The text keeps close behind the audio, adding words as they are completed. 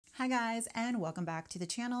Hi guys, and welcome back to the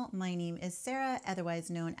channel. My name is Sarah,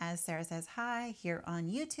 otherwise known as Sarah Says Hi here on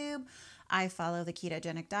YouTube. I follow the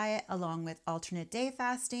ketogenic diet along with alternate day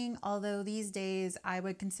fasting, although these days I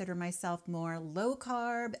would consider myself more low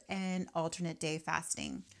carb and alternate day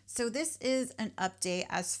fasting. So this is an update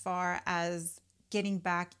as far as getting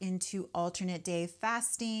back into alternate day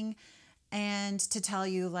fasting and to tell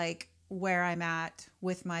you like where I'm at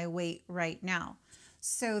with my weight right now.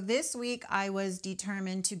 So this week I was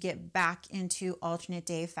determined to get back into alternate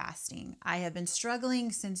day fasting. I have been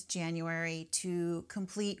struggling since January to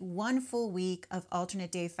complete one full week of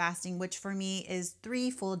alternate day fasting, which for me is 3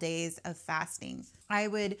 full days of fasting. I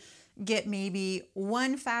would get maybe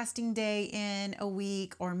one fasting day in a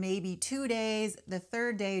week or maybe 2 days. The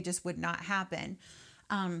third day just would not happen.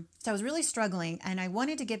 So I was really struggling and I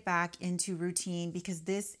wanted to get back into routine because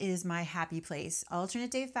this is my happy place.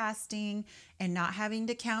 Alternate day fasting and not having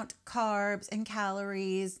to count carbs and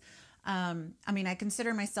calories. I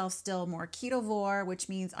consider myself still more ketovore, which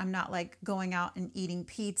means I'm not like going out and eating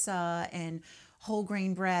pizza and whole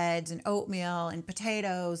grain breads and oatmeal and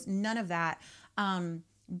potatoes, none of that.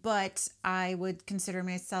 But I would consider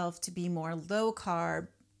myself to be more low carb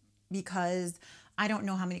because I don't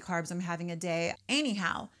know how many carbs I'm having a day.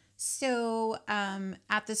 Anyhow, so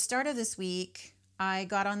at the start of this week, I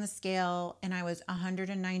got on the scale and I was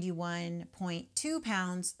 191.2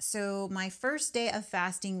 pounds. So my first day of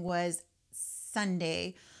fasting was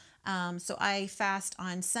Sunday. So I fast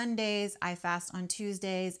on Sundays, I fast on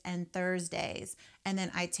Tuesdays and Thursdays, and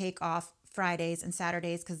then I take off Fridays and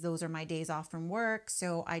Saturdays because those are my days off from work.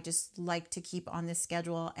 So I just like to keep on this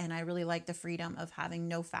schedule, and I really like the freedom of having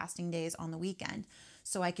no fasting days on the weekend.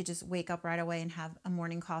 So I could just wake up right away and have a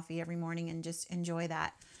morning coffee every morning and just enjoy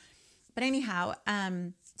that. But anyhow,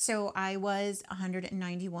 so I was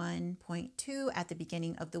 191.2 at the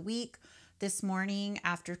beginning of the week. This morning,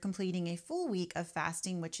 after completing a full week of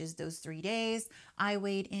fasting, which is those 3 days, I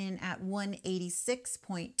weighed in at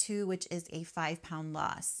 186.2, which is a 5-pound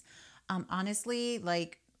loss. Honestly,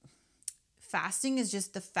 like fasting is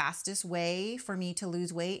just the fastest way for me to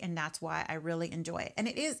lose weight, and that's why I really enjoy it. And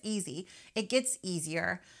it is easy. It gets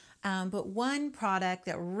easier. But one product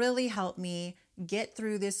that really helped me get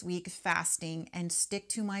through this week fasting and stick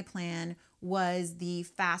to my plan was the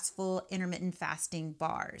Fastful intermittent fasting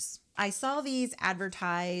bars. I saw these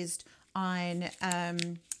advertised on,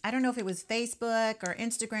 I don't know if it was Facebook or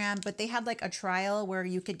Instagram, but they had like a trial where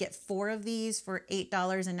you could get 4 of these for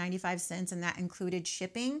 $8.95, and that included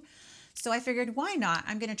shipping. So I figured, why not?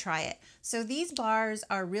 I'm going to try it. So these bars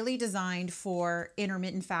are really designed for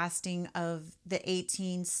intermittent fasting of the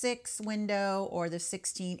 18-6 window or the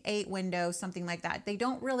 16-8 window, something like that. They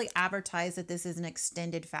don't really advertise that this is an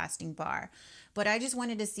extended fasting bar, but I just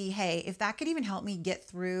wanted to see, hey, if that could even help me get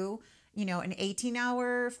through, you know, an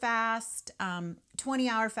 18-hour fast,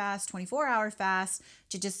 20-hour fast, 24-hour fast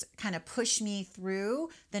to just kind of push me through,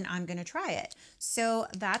 then I'm going to try it. So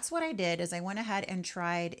that's what I did is I went ahead and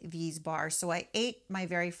tried these bars. So I ate my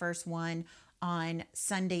very first one on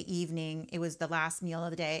Sunday evening. It was the last meal of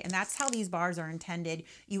the day. And that's how these bars are intended.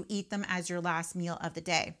 You eat them as your last meal of the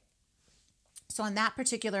day. So on that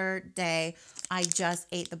particular day, I just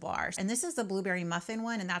ate the bars. And this is the blueberry muffin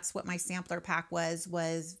one, and that's what my sampler pack was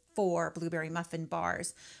 4 blueberry muffin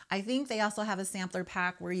bars. I think they also have a sampler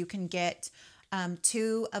pack where you can get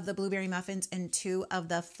 2 of the blueberry muffins and 2 of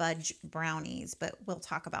the fudge brownies, but we'll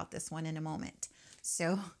talk about this one in a moment.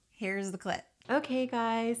 So here's the clip. Okay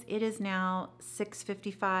guys, it is now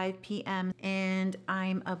 6:55 p.m. and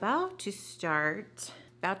I'm about to start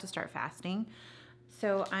fasting.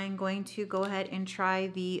 So I'm going to go ahead and try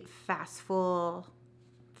the Fastful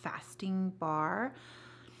Fasting bar.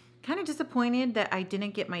 Kind of disappointed that I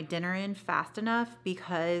didn't get my dinner in fast enough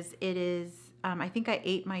because it is, I think I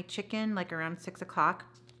ate my chicken like around 6 o'clock.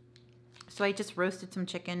 So I just roasted some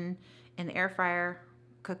chicken in the air fryer,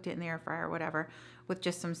 cooked it in the air fryer, whatever, with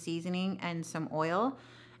just some seasoning and some oil.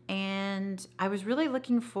 And I was really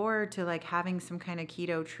looking forward to like having some kind of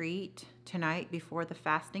keto treat tonight before the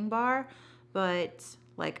fasting bar. But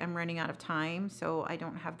like I'm running out of time, so I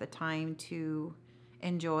don't have the time to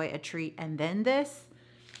enjoy a treat and then this.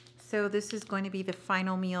 So this is going to be the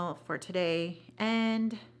final meal for today,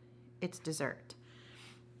 and it's dessert.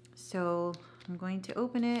 So I'm going to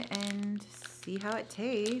open it and see how it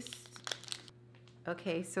tastes.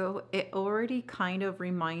 Okay, so it already kind of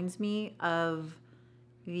reminds me of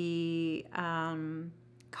the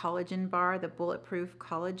collagen bar, the bulletproof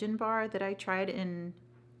collagen bar that I tried in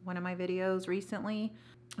one of my videos recently.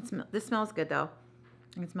 This smells good though.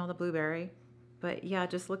 I can smell the blueberry. But yeah,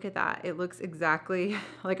 just look at that. It looks exactly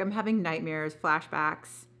like I'm having nightmares,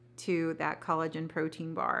 flashbacks to that collagen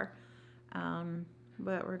protein bar.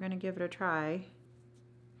 But we're going to give it a try.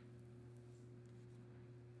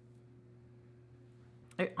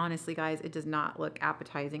 Honestly, guys, it does not look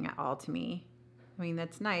appetizing at all to me. I mean,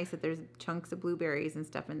 that's nice that there's chunks of blueberries and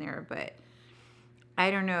stuff in there, but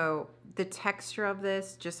I don't know. The texture of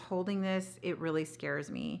this, just holding this, it really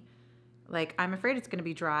scares me. Like, I'm afraid it's going to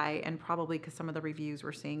be dry, and probably because some of the reviews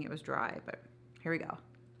were saying it was dry, but here we go.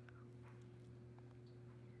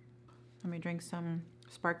 Let me drink some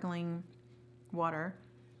sparkling water.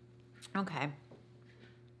 Okay.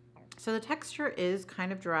 So the texture is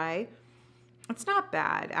kind of dry. It's not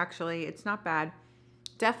bad, actually. It's not bad.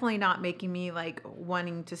 Definitely not making me like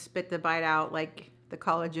wanting to spit the bite out like the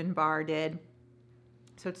collagen bar did.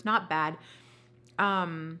 So it's not bad.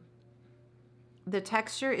 The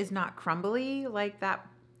texture is not crumbly like that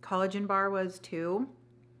collagen bar was too.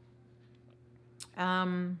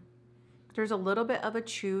 There's a little bit of a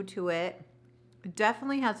chew to it. It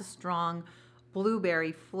definitely has a strong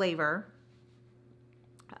blueberry flavor.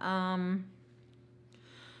 I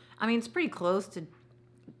mean, it's pretty close to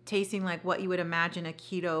tasting like what you would imagine a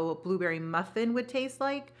keto blueberry muffin would taste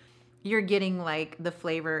like. You're getting like the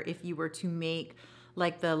flavor if you were to make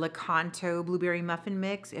like the Lakanto blueberry muffin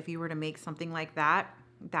mix. If you were to make something like that,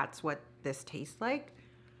 that's what this tastes like.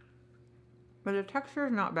 But the texture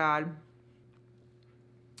is not bad.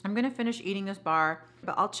 I'm going to finish eating this bar,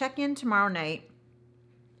 but I'll check in tomorrow night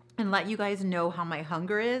and let you guys know how my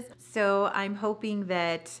hunger is. So I'm hoping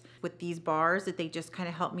that with these bars that they just kind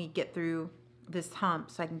of help me get through this hump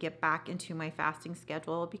so I can get back into my fasting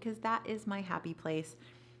schedule, because that is my happy place.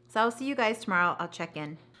 So I'll see you guys tomorrow. I'll check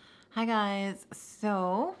in. Hi guys.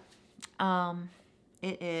 So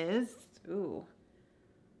it is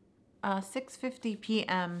 6:50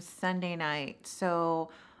 p.m. Sunday night.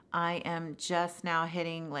 So I am just now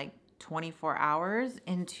hitting like 24 hours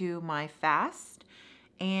into my fast.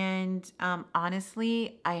 And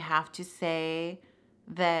honestly, I have to say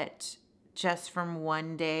that just from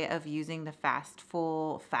one day of using the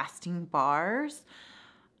Fastful Fasting bars,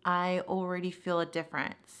 I already feel a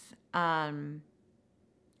difference.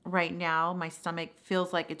 Right now, my stomach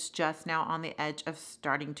feels like it's just now on the edge of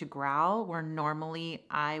starting to growl, where normally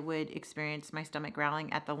I would experience my stomach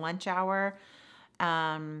growling at the lunch hour.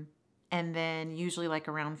 And then usually like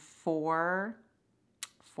around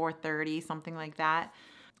 4:30, something like that.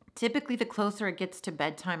 Typically, the closer it gets to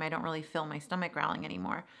bedtime, I don't really feel my stomach growling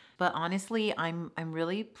anymore. But honestly, I'm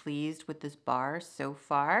really pleased with this bar so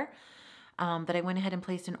far, that I went ahead and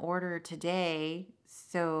placed an order today.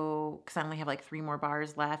 So, because I only have like 3 more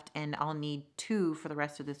bars left, and I'll need 2 for the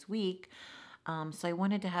rest of this week. So I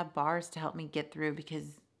wanted to have bars to help me get through,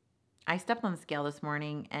 because I stepped on the scale this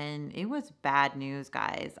morning and it was bad news,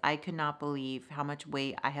 guys. I could not believe how much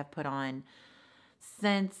weight I have put on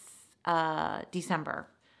since December.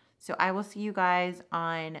 So I will see you guys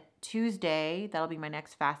on Tuesday. That'll be my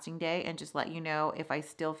next fasting day, and just let you know if I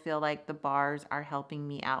still feel like the bars are helping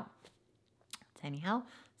me out. So anyhow,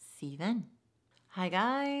 see you then. Hi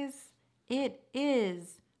guys. It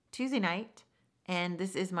is Tuesday night, and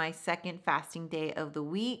this is my second fasting day of the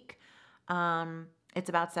week. It's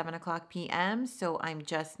about 7:00 p.m. So I'm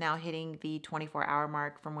just now hitting the 24-hour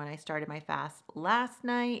mark from when I started my fast last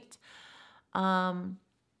night.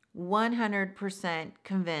 100%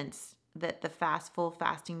 convinced that the Fastful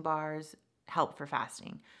Fasting bars help for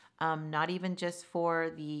fasting. Not even just for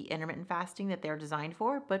the intermittent fasting that they're designed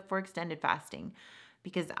for, but for extended fasting.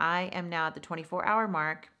 Because I am now at the 24-hour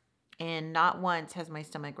mark, and not once has my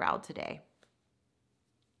stomach growled today.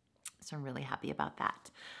 So I'm really happy about that.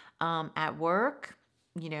 At work,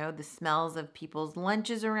 you know, the smells of people's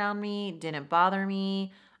lunches around me didn't bother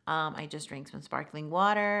me. I just drank some sparkling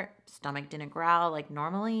water. Stomach didn't growl. Like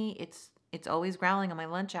normally it's always growling on my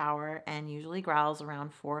lunch hour, and usually growls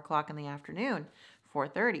around 4:00 in the afternoon,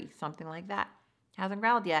 4:30, something like that. Hasn't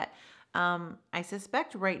growled yet. I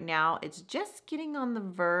suspect right now it's just getting on the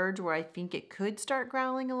verge where I think it could start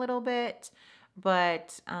growling a little bit.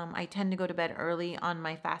 But I tend to go to bed early on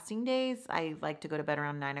my fasting days. I like to go to bed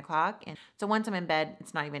around 9:00. And so once I'm in bed,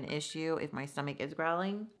 it's not even an issue if my stomach is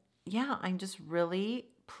growling. Yeah, I'm just really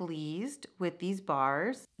pleased with these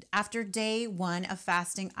bars. After day 1 of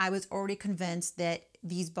fasting, I was already convinced that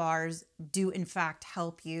these bars do in fact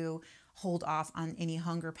help you hold off on any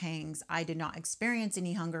hunger pangs. I did not experience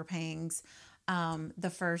any hunger pangs the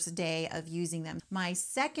first day of using them. My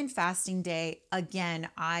second fasting day, again,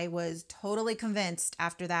 I was totally convinced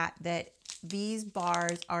after that these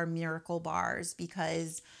bars are miracle bars,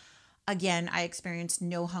 because again, I experienced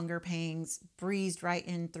no hunger pangs, breezed right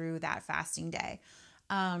in through that fasting day.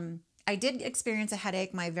 I did experience a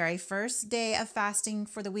headache my very first day of fasting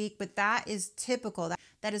for the week, but that is typical.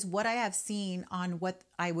 That is what I have seen on what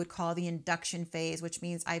I would call the induction phase, which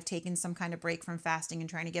means I've taken some kind of break from fasting and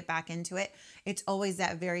trying to get back into it. It's always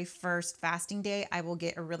that very first fasting day, I will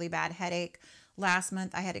get a really bad headache. Last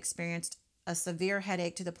month, I had experienced a severe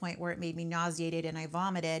headache to the point where it made me nauseated and I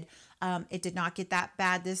vomited. It did not get that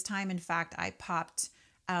bad this time. In fact, I popped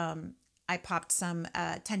some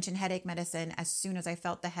tension headache medicine as soon as I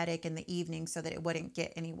felt the headache in the evening so that it wouldn't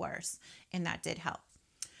get any worse, and that did help.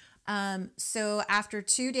 So after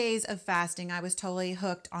 2 days of fasting, I was totally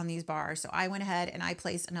hooked on these bars. So I went ahead and I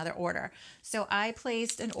placed another order. So I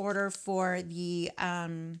placed an order for the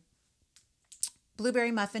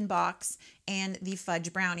blueberry muffin box and the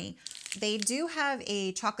fudge brownie. They do have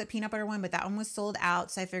a chocolate peanut butter one, but that one was sold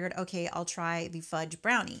out. So I figured, okay, I'll try the fudge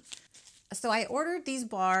brownie. So I ordered these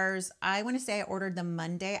bars. I want to say I ordered them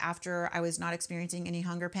Monday after I was not experiencing any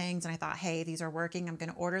hunger pangs. And I thought, hey, these are working. I'm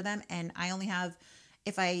going to order them. And I only have,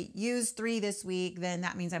 if I use 3 this week, then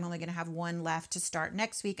that means I'm only going to have 1 left to start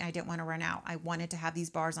next week. And I didn't want to run out. I wanted to have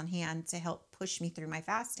these bars on hand to help push me through my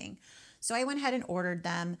fasting. So I went ahead and ordered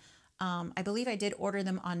them. I believe I did order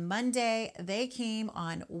them on Monday. They came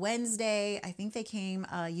on Wednesday. I think they came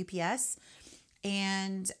UPS.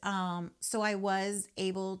 And so I was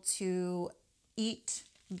able to eat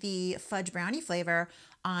the fudge brownie flavor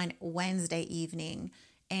on Wednesday evening.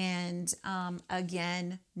 And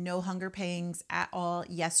again, no hunger pangs at all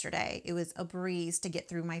yesterday. It was a breeze to get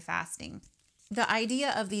through my fasting. The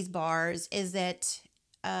idea of these bars is that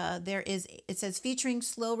it says featuring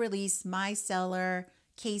slow release micellar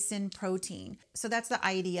casein protein. So that's the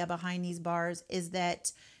idea behind these bars, is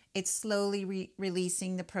that it's slowly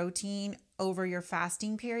releasing the protein over your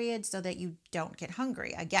fasting period so that you don't get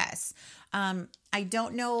hungry, I guess. I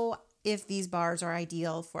don't know if these bars are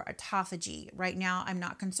ideal for autophagy. Right now, I'm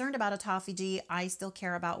not concerned about autophagy. I still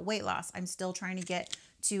care about weight loss. I'm still trying to get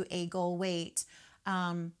to a goal weight,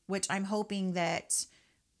 which I'm hoping that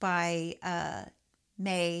by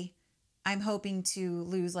May, I'm hoping to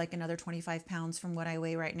lose like another 25 pounds from what I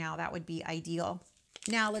weigh right now. That would be ideal.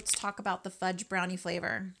 Now let's talk about the fudge brownie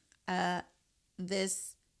flavor.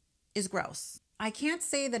 This is gross. I can't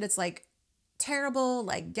say that it's like terrible,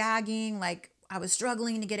 like gagging, like I was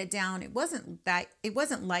struggling to get it down. It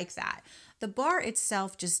wasn't like that. The bar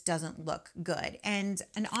itself just doesn't look good. And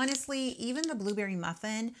honestly, even the blueberry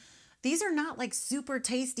muffin, these are not like super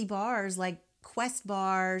tasty bars like Quest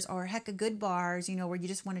bars or Hecka Good bars, where you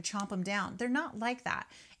just want to chomp them down. They're not like that.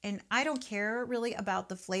 And I don't care really about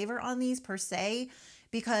the flavor on these per se,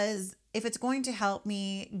 because if it's going to help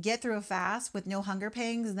me get through a fast with no hunger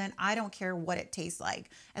pangs, then I don't care what it tastes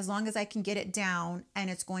like, as long as I can get it down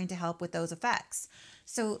and it's going to help with those effects.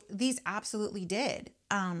 So these absolutely did.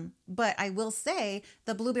 But I will say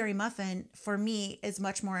the blueberry muffin for me is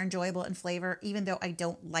much more enjoyable in flavor, even though I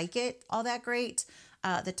don't like it all that great.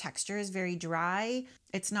 The texture is very dry.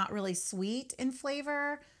 It's not really sweet in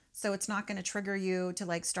flavor. So it's not going to trigger you to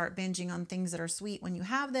like start binging on things that are sweet when you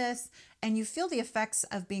have this. And you feel the effects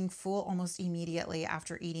of being full almost immediately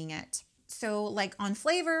after eating it. So like on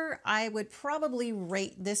flavor, I would probably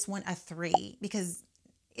rate this one a 3 because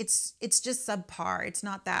it's just subpar. It's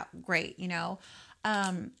not that great,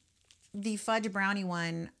 The fudge brownie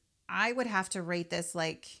one, I would have to rate this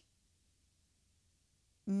like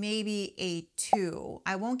maybe a 2.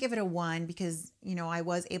 I won't give it a 1 because, I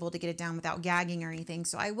was able to get it down without gagging or anything.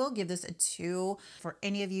 So I will give this a 2. For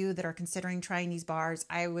any of you that are considering trying these bars,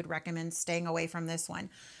 I would recommend staying away from this one.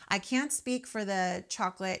 I can't speak for the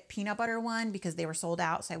chocolate peanut butter one because they were sold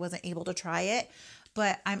out, so I wasn't able to try it.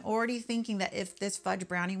 But I'm already thinking that if this fudge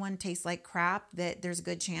brownie one tastes like crap, that there's a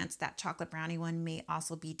good chance that chocolate brownie one may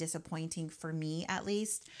also be disappointing for me at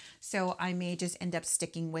least. So I may just end up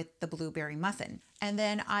sticking with the blueberry muffin. And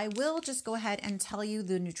then I will just go ahead and tell you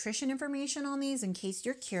the nutrition information on these in case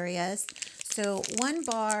you're curious. So one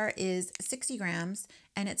bar is 60 grams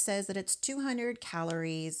and it says that it's 200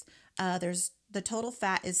 calories. The total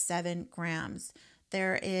fat is 7 grams.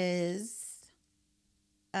 There is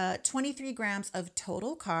 23 grams of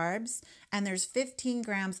total carbs, and there's 15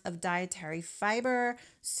 grams of dietary fiber.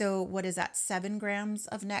 So what is that? 7 grams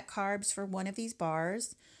of net carbs for one of these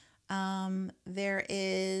bars.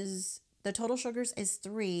 The total sugars is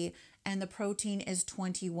 3 and the protein is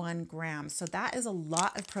 21 grams. So that is a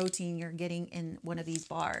lot of protein you're getting in one of these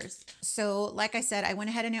bars. So like I said, I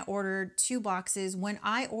went ahead and I ordered 2 boxes. When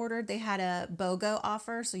I ordered, they had a BOGO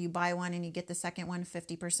offer. So you buy one and you get the second one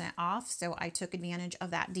 50% off. So I took advantage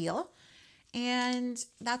of that deal. And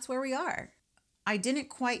that's where we are. I didn't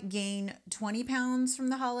quite gain 20 pounds from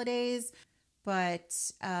the holidays, but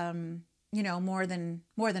more than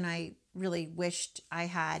I really wished I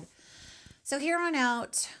had. So here on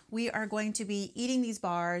out, we are going to be eating these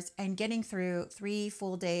bars and getting through 3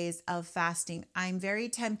 full days of fasting. I'm very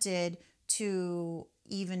tempted to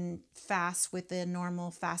even fast with the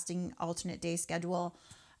normal fasting alternate day schedule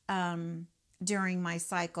during my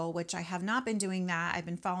cycle, which I have not been doing that. I've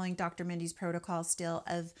been following Dr. Mindy's protocol still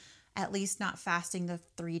of at least not fasting the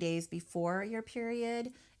 3 days before your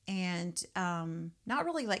period, and not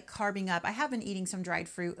really like carbing up. I have been eating some dried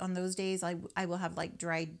fruit on those days. I will have like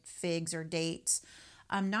dried figs or dates.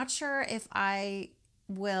 I'm not sure if I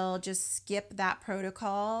will just skip that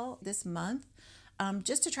protocol this month,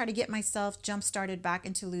 just to try to get myself jump started back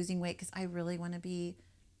into losing weight, because I really want to be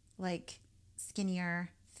like skinnier,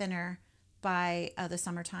 thinner by the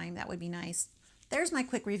summertime. That would be nice. There's my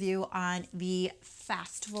quick review on the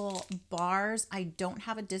Fastful bars. I don't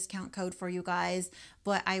have a discount code for you guys,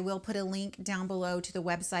 but I will put a link down below to the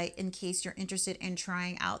website in case you're interested in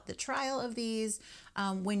trying out the trial of these.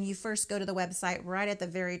 When you first go to the website, right at the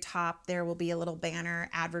very top, there will be a little banner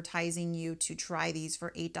advertising you to try these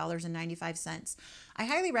for $8.95. I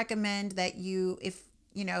highly recommend that if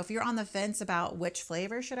you're on the fence about which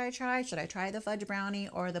flavor should I try the fudge brownie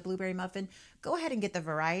or the blueberry muffin, go ahead and get the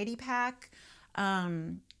variety pack.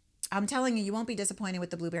 I'm telling you, you won't be disappointed with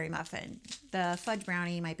the blueberry muffin. The fudge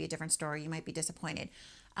brownie might be a different story. You might be disappointed.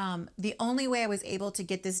 The only way I was able to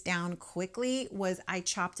get this down quickly was I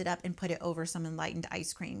chopped it up and put it over some enlightened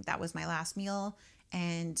ice cream. That was my last meal,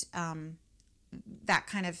 and that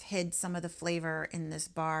kind of hid some of the flavor in this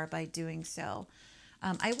bar by doing so.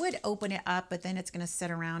 I would open it up, but then it's going to sit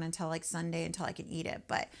around until like Sunday until I can eat it.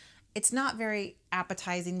 But it's not very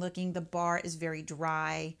appetizing looking. The bar is very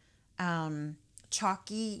dry,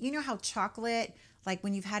 chalky. You know how chocolate, like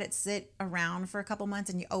when you've had it sit around for a couple months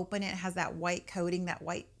and you open it, it has that white coating, that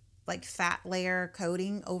white like fat layer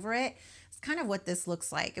coating over it. It's kind of what this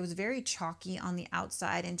looks like. It was very chalky on the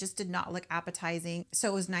outside and just did not look appetizing. So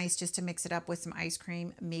it was nice just to mix it up with some ice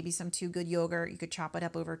cream, maybe some Too Good yogurt. You could chop it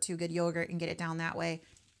up over Too Good yogurt and get it down that way.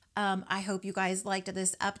 I hope you guys liked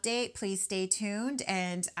this update. Please stay tuned,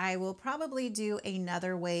 and I will probably do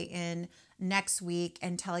another weigh-in next week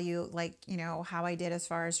and tell you how I did as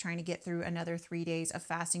far as trying to get through another 3 days of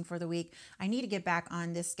fasting for the week. I need to get back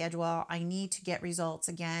on this schedule. I need to get results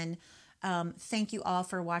again. Thank you all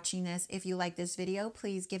for watching this. If you like this video,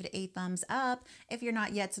 please give it a thumbs up. If you're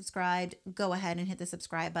not yet subscribed, go ahead and hit the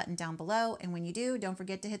subscribe button down below. And when you do, don't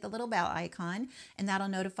forget to hit the little bell icon, and that'll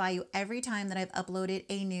notify you every time that I've uploaded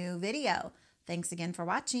a new video. Thanks again for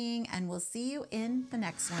watching, and we'll see you in the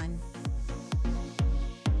next one.